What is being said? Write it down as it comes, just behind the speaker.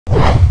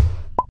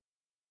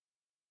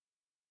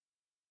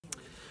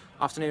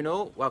Afternoon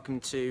all, welcome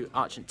to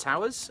Archant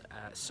Towers,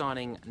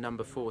 signing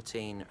number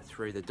 14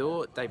 through the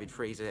door. David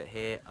Freezer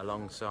here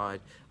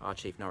alongside our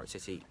chief Norwich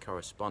City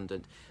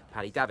correspondent,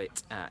 Paddy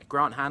Davitt.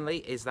 Grant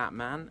Hanley is that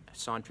man,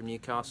 signed from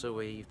Newcastle.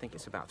 We think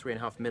it's about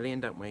 £3.5 million,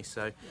 don't we?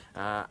 So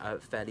a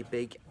fairly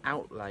big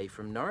outlay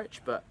from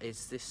Norwich, but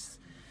is this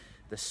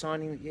the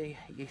signing that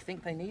you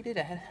think they needed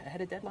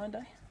ahead of deadline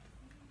day?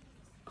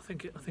 I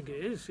think it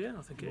is, yeah,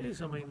 I think it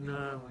is. I mean,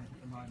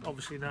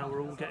 obviously now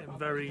we're all getting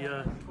very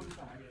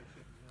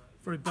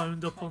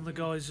boned up on the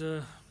guy's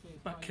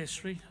back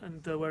history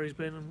and where he's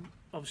been. And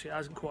obviously it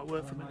hasn't quite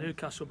worked for him at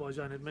Newcastle by his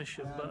own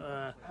admission,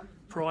 but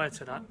prior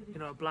to that, you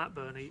know, at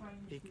Blackburn he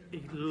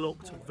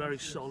looked very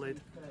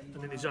solid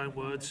and, in his own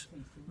words,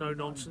 no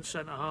nonsense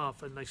centre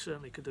half, and they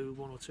certainly could do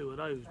one or two of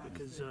those,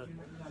 because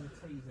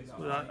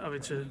without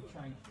having to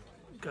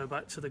go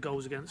back to the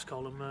goals against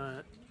column,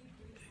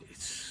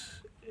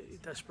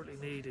 it desperately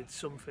needed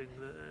something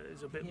that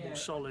is a bit more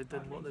solid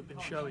than what they've been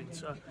showing.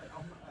 So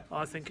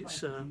I think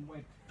it's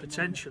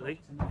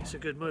potentially it's a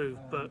good move,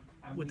 but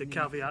with the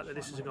caveat that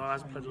this is a guy who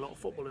hasn't played a lot of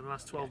football in the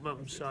last 12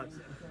 months. So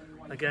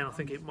again, I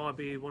think it might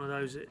be one of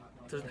those that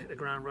doesn't hit the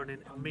ground running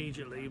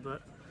immediately,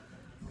 but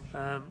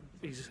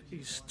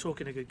he's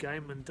talking a good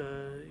game, and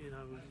you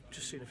know, we've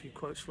just seen a few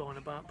quotes flying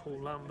about. Paul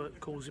Lambert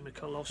calls him a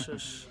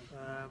colossus.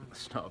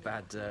 It's not a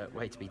bad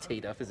way to be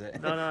teed up, is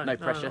it? No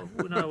pressure.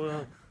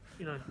 No,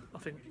 you know, I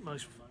think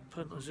most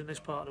punters in this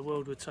part of the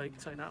world would take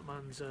that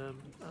man's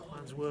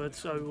word.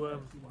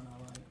 So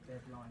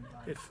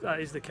if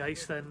that is the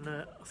case, then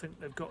I think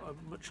they've got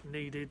a much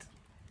needed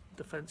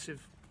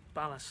defensive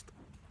ballast.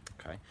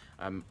 Okay.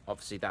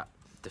 Obviously that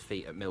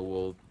defeat at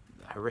Millwall,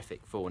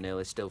 horrific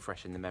 4-0, is still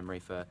fresh in the memory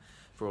for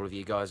all of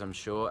you guys, I'm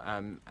sure,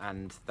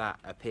 and that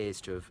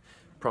appears to have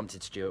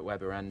prompted Stuart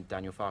Webber and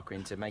Daniel Farke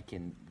into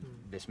making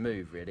this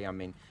move, really. I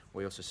mean,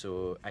 we also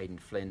saw Aidan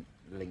Flint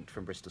linked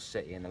from Bristol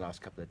City in the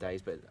last couple of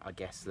days, but I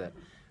guess that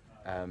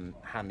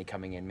Hanley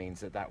coming in means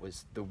that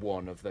was the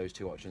one of those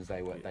two options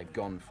they've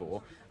gone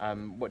for.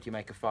 What do you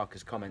make of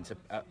Farke's comments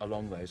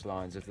along those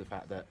lines, of the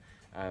fact that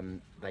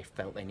they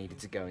felt they needed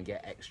to go and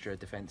get extra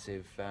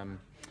defensive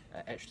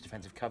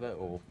cover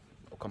or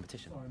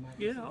competition?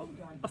 Yeah,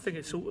 I think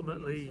it's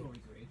ultimately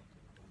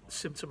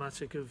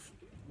symptomatic of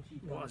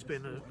what has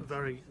been a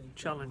very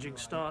challenging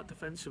start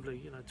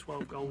defensively. You know,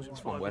 12 goals in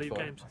 5 league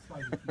games.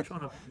 I'm trying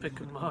to pick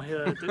up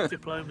my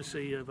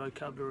diplomacy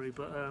vocabulary,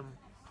 but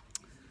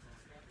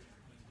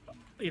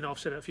you know, I've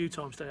said it a few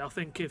times today. I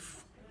think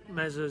if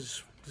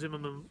Mezzers,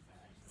 Zimmerman,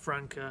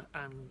 Franca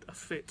and a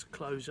fit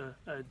closer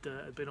had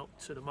been up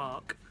to the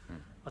mark,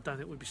 I don't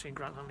think we'd be seeing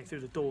Grant Hanley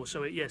through the door.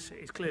 So yes,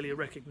 it's clearly a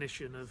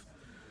recognition of,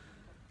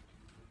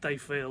 they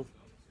feel,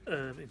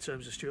 in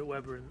terms of Stuart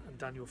Webber and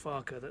Daniel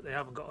Farke, that they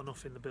haven't got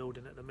enough in the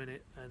building at the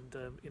minute.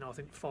 And you know, I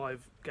think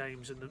 5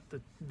 games and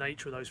the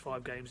nature of those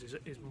 5 games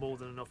is more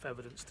than enough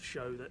evidence to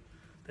show that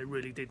they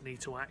really did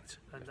need to act.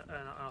 And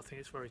I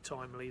think it's very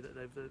timely that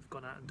they've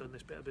gone out and done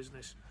this bit of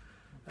business.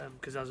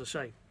 Because as I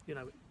say, you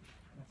know,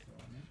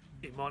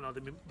 it might not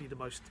be the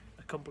most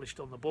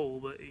accomplished on the ball,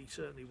 but he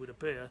certainly would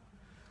appear,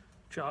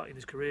 charting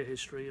his career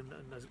history, and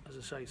as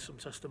I say, some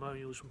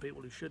testimonials from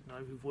people who should know,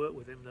 who've worked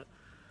with him, that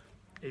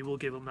he will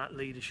give them that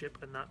leadership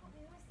and that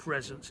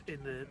presence in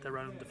their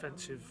own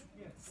defensive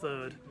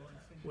third,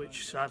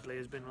 which sadly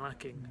has been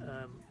lacking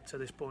to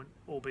this point,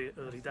 albeit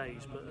early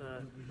days. But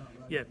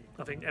yeah,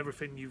 I think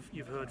everything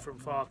you've heard from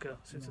Farke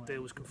since the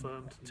deal was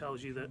confirmed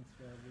tells you that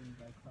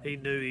he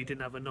knew he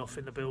didn't have enough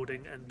in the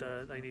building, and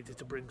they needed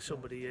to bring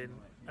somebody in.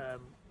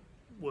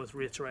 Worth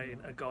reiterating,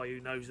 a guy who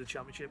knows the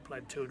Championship,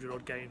 played 200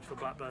 odd games for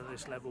Blackburn at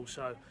this level,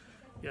 so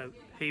you know,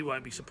 he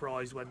won't be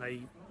surprised when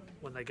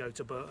they go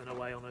to Burton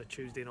away on a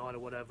Tuesday night or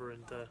whatever,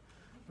 and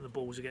the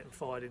balls are getting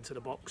fired into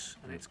the box,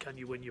 and it's, can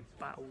you win your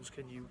battles,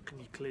 can you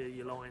clear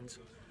your lines?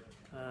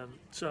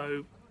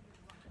 So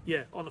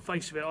yeah, on the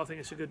face of it, I think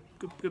it's a good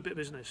bit of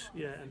business.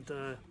 Yeah,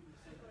 and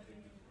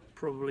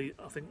probably,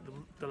 I think,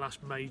 the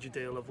last major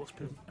deal of what's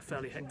been a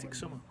fairly hectic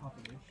summer.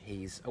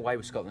 He's away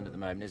with Scotland at the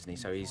moment, isn't he?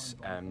 So he's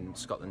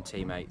Scotland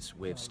teammates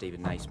with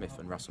Stephen Naismith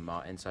and Russell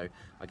Martin, so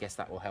I guess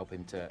that will help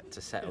him to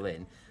settle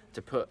in.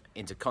 To put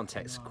into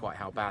context quite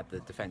how bad the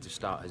defensive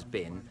start has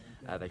been,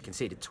 they've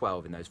conceded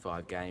 12 in those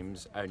 5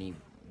 games. Only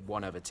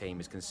one other team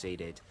has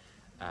conceded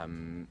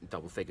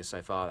double figures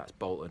so far. That's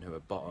Bolton, who are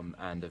bottom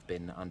and have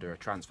been under a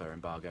transfer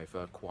embargo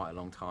for quite a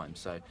long time.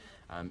 So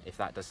if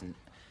that doesn't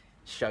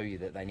show you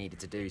that they needed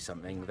to do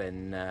something,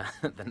 then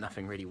then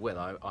nothing really will,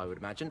 I would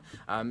imagine.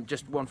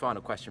 Just one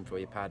final question for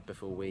you, Pad,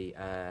 before we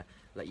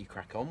let you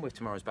crack on with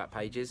tomorrow's back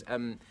pages.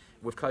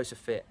 With closer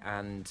fit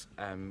and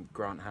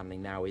Grant Hanley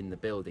now in the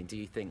building, do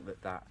you think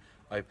that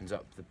opens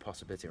up the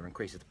possibility, or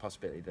increases the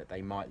possibility, that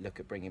they might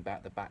look at bringing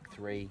back the back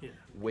 3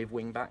 with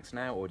wing backs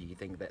now, or do you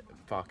think that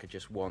Farke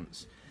just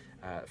wants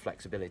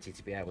flexibility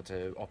to be able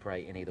to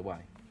operate in either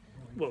way?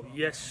 Well,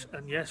 yes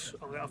and yes.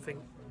 I think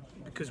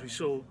because we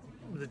saw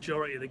the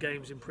majority of the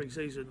games in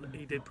pre-season,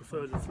 he did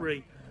prefer the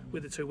 3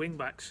 with the 2 wing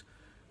backs.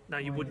 Now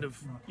you wouldn't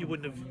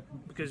have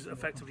because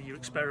effectively you're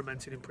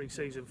experimenting in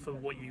pre-season for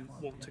what you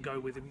want to go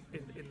with in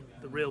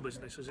the real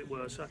business, as it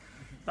were. So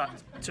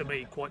that to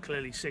me quite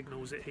clearly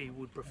signals that he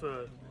would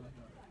prefer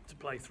to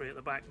play 3 at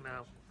the back.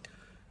 Now,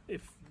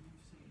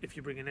 if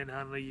you're bringing in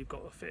Hanley, you've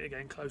got to fit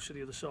again close to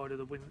the other side of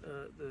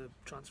the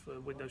transfer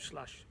window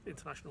 /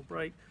 international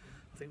break.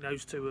 I think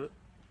those two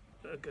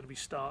are going to be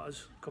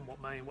starters, come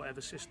what may, in whatever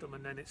system,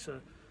 and then it's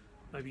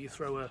maybe you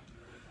throw a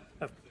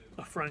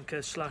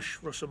Franca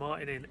 / Russell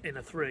Martin in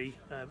a 3,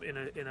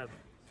 in a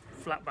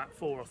flat back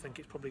 4. I think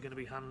it's probably going to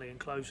be Hanley and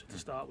Closer to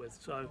start with.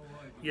 So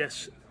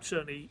yes,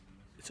 certainly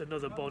it's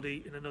another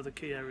body in another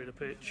key area of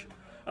the pitch.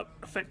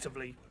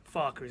 Effectively,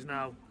 Farker has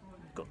now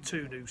got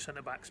 2 new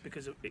centre backs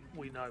because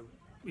we know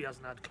he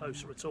hasn't had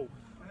Closer at all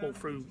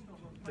through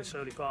this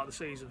early part of the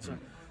season.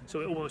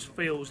 So it almost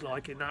feels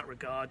like in that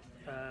regard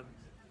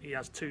he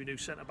has 2 new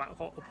centre back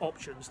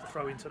options to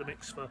throw into the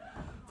mix for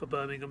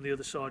Birmingham the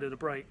other side of the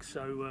break.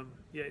 So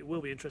yeah, it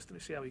will be interesting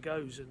to see how he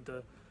goes,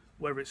 and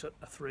whether it's a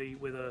 3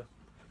 with a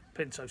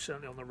Pinto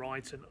certainly on the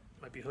right and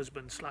maybe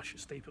Husband /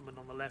 Steeperman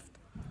on the left,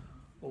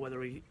 or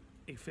whether he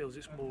feels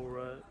it's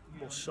more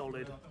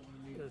solid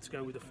to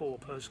go with a 4.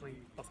 Personally,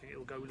 I think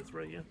it'll go with a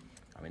 3. Yeah.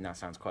 I mean, that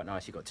sounds quite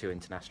nice. You've got 2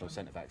 international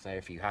centre backs there,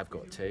 if you have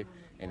got 2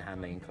 in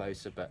Hanley and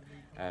Closer, but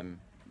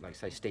like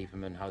I say,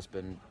 Steeperman,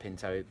 Husband,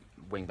 Pinto,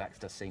 wing backs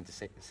does seem to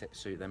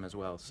suit them as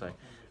well. So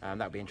that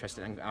would be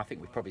interesting. And I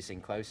think we've probably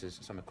seen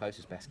some of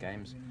Closer's best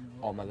games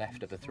on the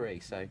left of the 3.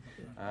 So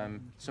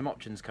some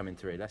options coming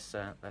through. Let's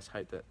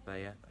hope that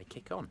they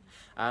kick on.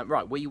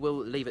 Right, we will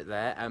leave it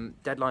there.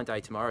 Deadline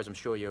day tomorrow, as I'm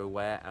sure you're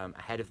aware,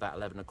 ahead of that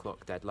 11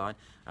 o'clock deadline.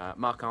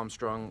 Mark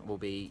Armstrong will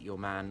be your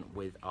man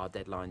with our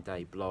deadline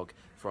day blog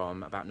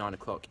from about 9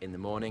 o'clock in the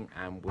morning,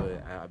 and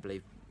I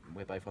believe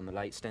we're both on the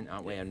late stint,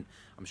 aren't we? And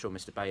I'm sure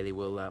Mr. Bailey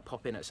will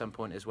pop in at some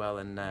point as well,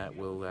 and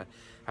we'll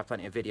have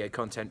plenty of video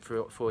content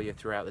for you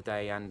throughout the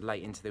day and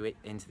late into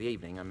the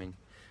evening. I mean,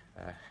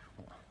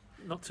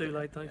 not too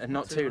late, though.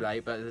 Not too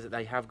late, but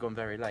they have gone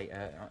very late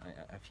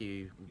a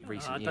few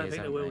recent years. I don't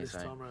think they will this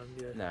time around.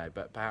 Yeah. No,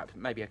 but perhaps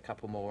maybe a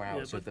couple more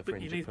hours with the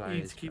fringe players.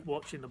 You need to keep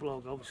watching the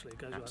blog, obviously. It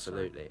goes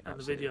absolutely, and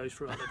the videos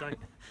throughout the day.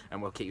 And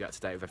we'll keep you up to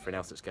date with everything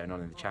else that's going on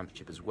in the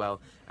Championship as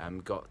well.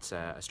 Got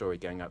a story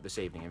going up this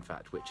evening, in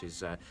fact, which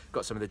has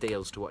got some of the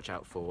deals to watch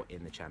out for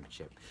in the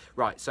Championship.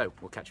 Right, so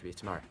we'll catch you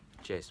tomorrow.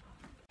 Cheers.